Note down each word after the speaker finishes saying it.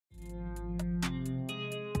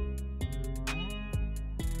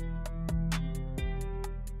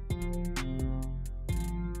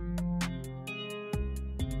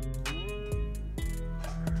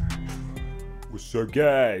So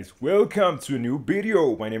guys, welcome to a new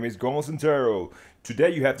video. My name is Gonzalo. Today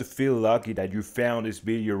you have to feel lucky that you found this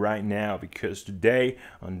video right now, because today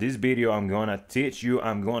on this video I'm gonna teach you,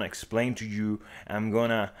 I'm gonna explain to you, I'm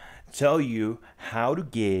gonna tell you how to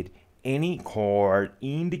get any card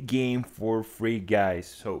in the game for free, guys.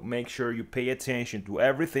 So make sure you pay attention to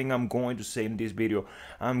everything I'm going to say in this video.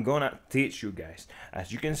 I'm gonna teach you guys.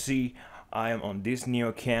 As you can see, I am on this new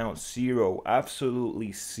account,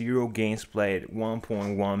 absolutely zero games played,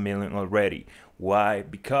 1.1 million already. Why?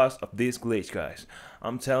 Because of this glitch, guys.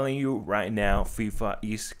 I'm telling you right now, FIFA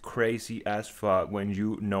is crazy as fuck when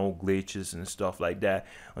you know glitches and stuff like that.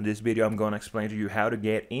 On this video, I'm gonna explain to you how to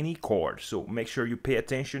get any card, so make sure you pay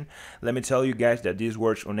attention. Let me tell you guys that this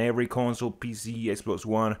works on every console, PC, Xbox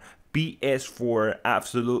One, PS4,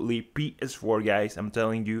 absolutely PS4, guys. I'm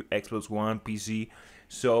telling you, Xbox One, PC.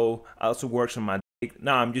 So also works on my dick.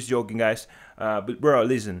 Nah, I'm just joking, guys. But bro,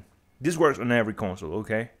 listen, this works on every console,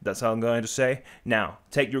 okay? That's all I'm going to say. Now,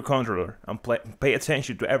 take your controller and pay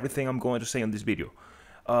attention to everything I'm going to say on this video.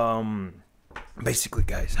 Basically,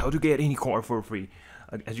 guys, how to get any card for free.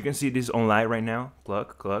 As you can see, this is online right now.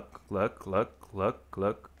 Cluck, cluck, cluck, cluck, cluck,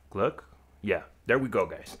 cluck, cluck. Yeah, there we go,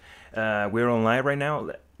 guys. We're online right now.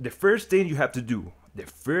 The first thing you have to do,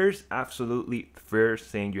 absolutely first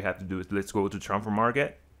thing you have to do is let's go to transfer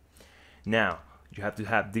market. Now you have to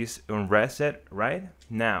have this on reset, right?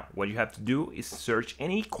 Now what you have to do is search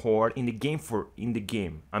any card in the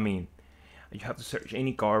game I mean, you have to search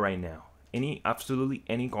any card right now, absolutely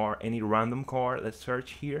any card, any random card. Let's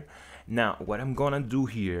search here. Now what I'm gonna do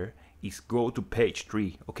here is go to page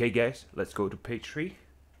 3. Okay guys, let's go to page 3,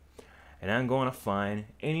 and I'm gonna find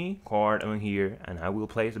any card on here and I will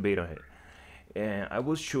place a bid on it. And I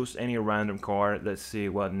will choose any random card. Let's see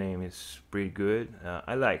what name is pretty good.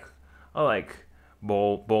 I like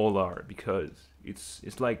bowler, because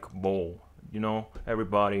it's like bowl. You know, every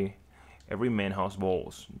man has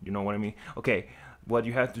bowls. You know what I mean? Okay, what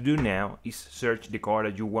you have to do now is search the card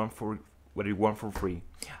that you want for free.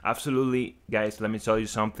 Absolutely, guys. Let me tell you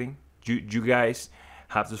something. You guys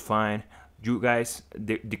have to find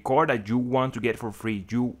the card that you want to get for free.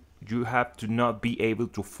 You have to not be able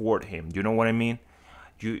to afford him. You know what I mean?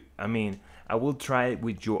 I will try it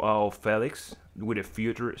with Joao Felix with a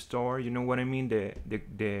future store. You know what I mean?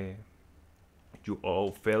 The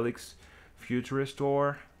Joao Felix future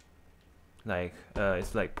store. Like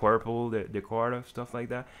it's like purple, the card of stuff like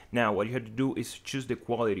that. Now what you have to do is choose the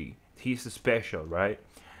quality. He's a special, right?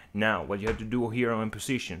 Now what you have to do here on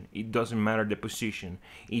position, it doesn't matter the position,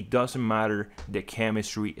 it doesn't matter the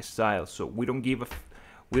chemistry style. So we don't give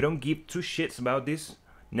two shits about this.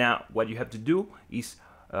 Now what you have to do is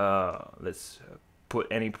let's put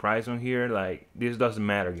any price on here. Like, this doesn't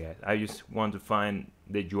matter, guys. I just want to find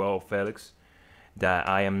the Joao Felix that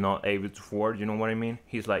I am not able to afford. You know what I mean?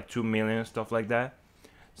 He's like 2 million, stuff like that.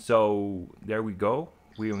 So there we go,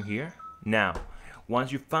 we're on here. Now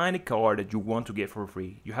once you find a card that you want to get for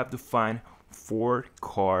free, you have to find 4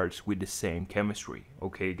 cards with the same chemistry.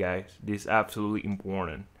 Okay guys, this is absolutely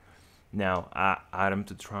important. Now add them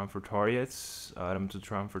to transfer targets. I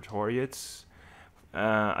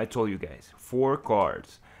told you guys 4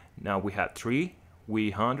 cards. Now we have 3,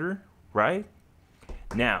 we 100, right?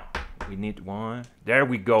 Now we need 1. There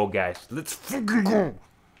we go, guys, let's fucking go.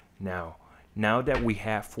 Now that we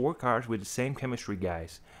have 4 cards with the same chemistry,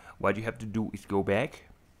 guys, what you have to do is go back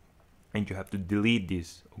and you have to delete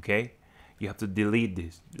this. Okay, you have to delete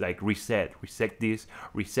this, like reset this.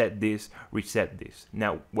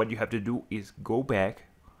 Now what you have to do is go back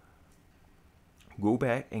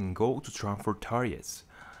and go to transfer targets.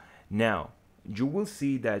 Now you will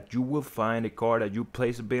see that you will find a card that you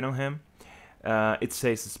place a bid on him. It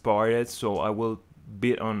says expired, so I will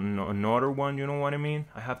bid on another one. You know what I mean?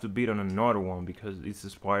 I have to bid on another one because it's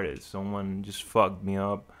expired. Someone just fucked me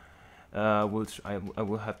up. I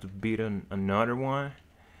will have to bid on another one,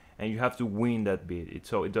 and you have to win that bid.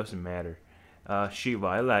 So it doesn't matter. Shiva,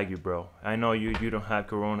 I like you, bro. I know you don't have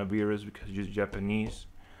coronavirus because you're Japanese,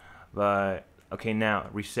 but okay, now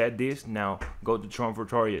reset this. Now go to transfer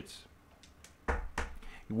targets.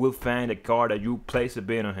 You will find a card that you place a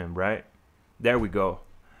bid on him, right? There we go.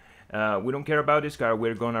 We don't care about this card.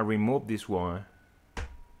 We're gonna remove this one.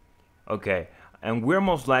 Okay, and we're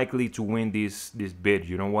most likely to win this bid.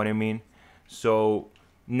 You know what I mean? So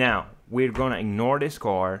now we're gonna ignore this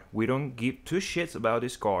card. We don't give 2 shits about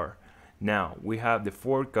this card. Now we have the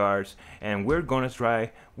 4 cards, and we're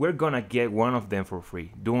gonna get one of them for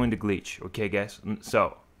free doing the glitch. Okay guys,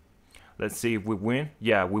 so let's see if we win.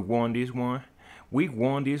 Yeah, we won this one.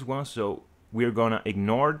 So we're gonna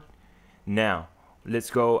ignore. Now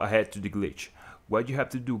let's go ahead to the glitch. What you have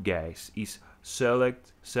to do, guys, is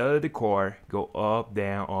select the card, go up,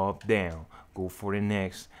 down, go for the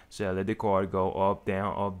next, select the card, go up,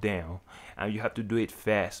 down, and you have to do it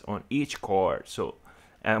fast on each card. So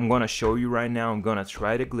I'm gonna show you right now. I'm gonna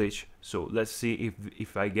try the glitch, so let's see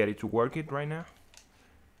if I get it to work it right now.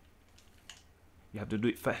 You have to do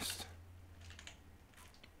it fast.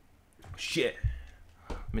 Shit.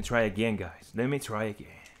 Let me try again, guys. Let me try again.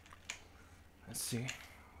 Let's see if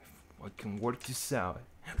I can work this out.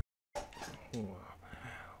 Okay,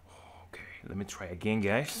 let me try again,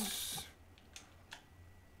 guys.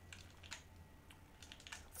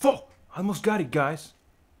 Fuck! I almost got it, guys.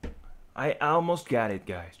 I almost got it,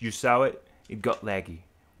 guys. You saw it? It got laggy.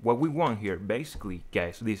 What we want here, basically,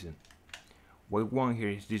 guys, listen. What we want here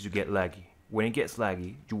is this to get laggy. When it gets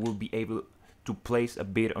laggy, you will be able to place a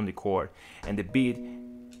bid on the card, and the bid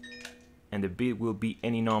will be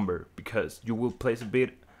any number, because you will place a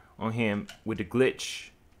bid on him with the glitch,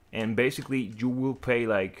 and basically you will pay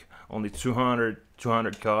like only 200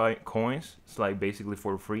 coins. It's like basically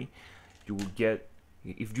for free. You will get,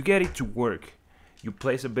 if you get it to work, you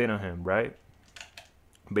place a bid on him, right?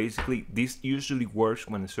 Basically this usually works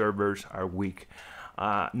when the servers are weak.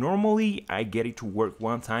 Normally I get it to work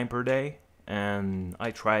 1 time per day, and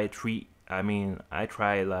I try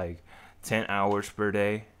like 10 hours per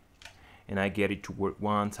day, and I get it to work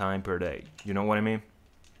 1 time per day. You know what I mean?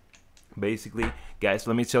 Basically, guys,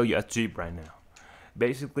 let me tell you a tip right now.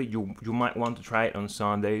 Basically, you might want to try it on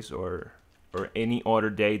Sundays or any other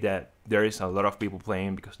day that there is a lot of people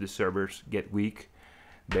playing, because the servers get weak.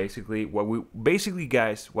 Basically,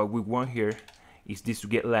 guys, what we want here is this to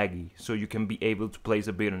get laggy, so you can be able to place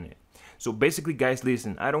a bid on it. So basically, guys,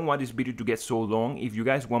 listen, I don't want this video to get so long. If you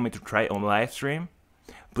guys want me to try it on live stream,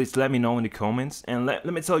 please let me know in the comments. And let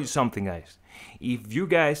me tell you something, guys. If you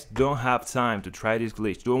guys don't have time to try this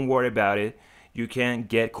glitch, don't worry about it. You can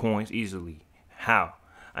get coins easily. How?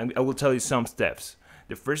 I will tell you some steps.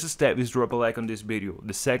 The first step is drop a like on this video.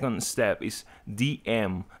 The second step is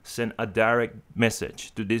DM, send a direct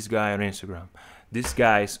message to this guy on Instagram. These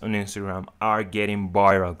guys on Instagram are getting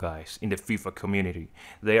viral, guys, in the FIFA community.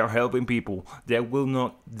 They are helping people. They will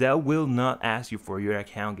not ask you for your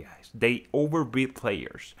account, guys. They overbid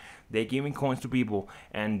players. They giving coins to people,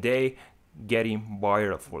 and they getting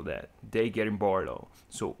viral for that. They getting viral.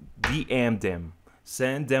 So DM them,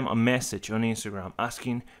 send them a message on Instagram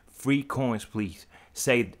asking free coins, please.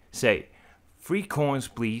 Say free coins,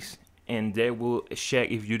 please, and they will check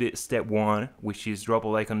if you did step 1, which is drop a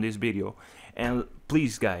like on this video. And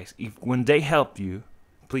please, guys, when they help you,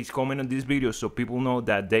 please comment on this video so people know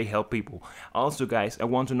that they help people. Also, guys, I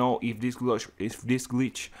want to know if this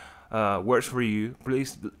glitch works for you.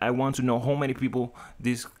 Please, I want to know how many people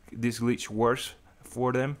this glitch works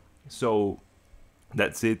for them. So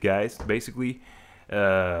that's it, guys. Basically,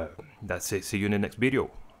 that's it. See you in the next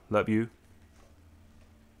video. Love you.